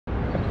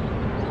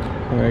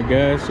Alright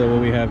guys, so what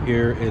we have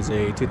here is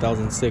a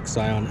 2006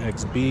 Scion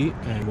XB,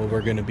 and what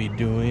we're going to be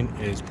doing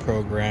is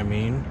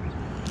programming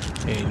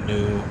a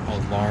new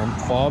alarm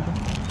fob.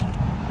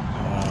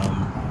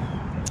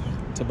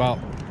 It's about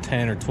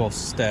 10 or 12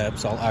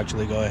 steps. I'll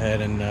actually go ahead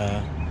and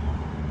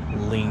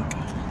link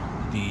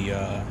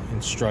the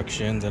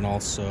instructions and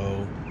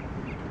also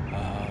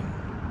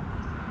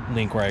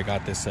link where I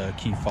got this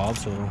key fob,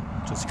 so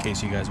just in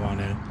case you guys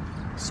want to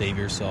save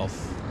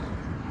yourself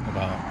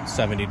about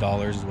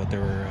 $70 is what they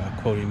were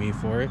quoting me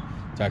for it.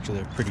 It's actually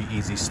a pretty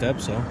easy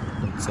step, so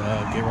let's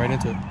get right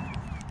into it.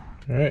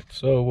 All right,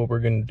 so what we're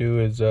going to do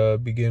is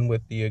begin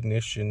with the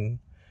ignition,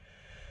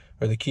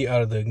 or the key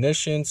out of the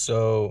ignition.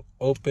 So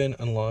open,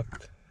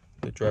 unlock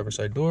the driver's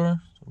side door.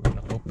 So we're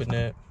going to open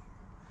it,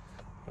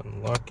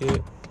 unlock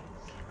it.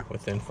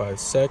 Within 5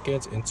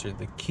 seconds, insert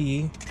the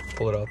key,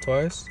 pull it out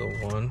twice. So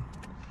 1,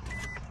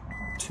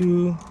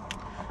 2,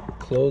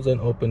 close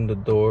and open the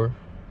door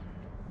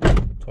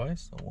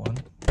twice. So 1,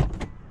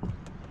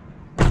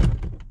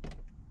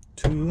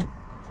 2,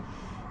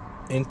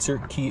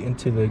 insert key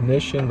into the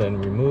ignition, then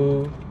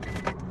remove,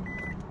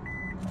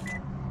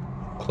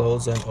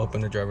 close and open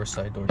the driver's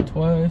side door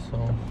twice. So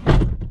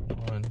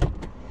 1,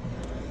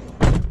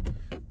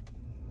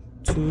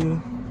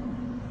 2,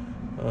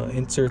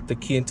 insert the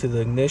key into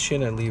the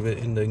ignition and leave it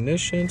in the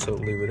ignition. So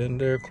leave it in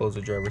there, close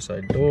the driver's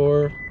side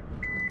door,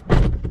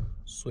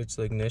 switch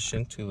the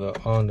ignition to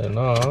the on and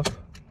off.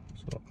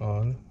 So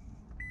on,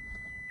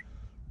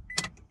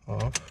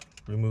 off,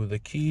 remove the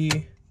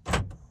key,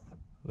 there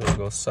we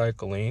go,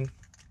 cycling.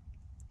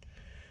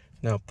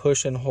 Now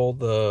push and hold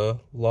the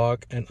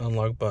lock and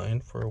unlock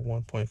button for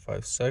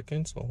 1.5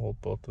 seconds. So hold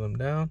both of them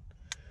down.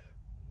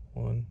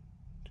 1,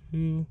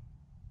 2.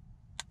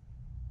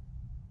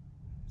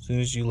 As soon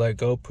as you let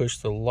go, push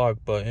the lock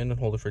button and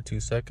hold it for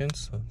 2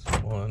 seconds. So it's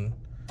 1,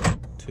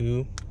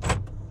 2.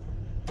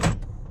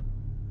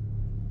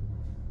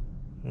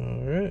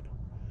 All right.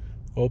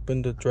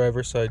 Open the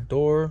driver's side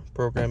door.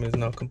 Program is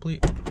now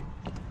complete.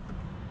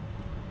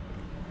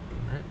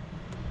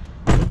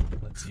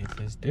 Let's see if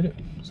this did it.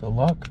 So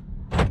lock.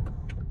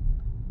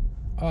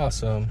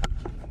 Awesome.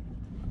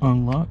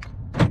 Unlock.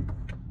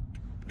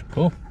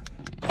 Cool.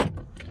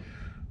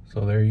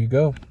 So there you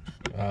go.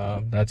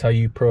 That's how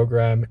you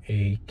program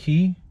a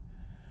key.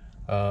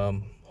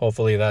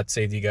 Hopefully that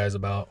saved you guys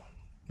about,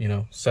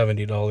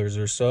 $70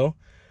 or so.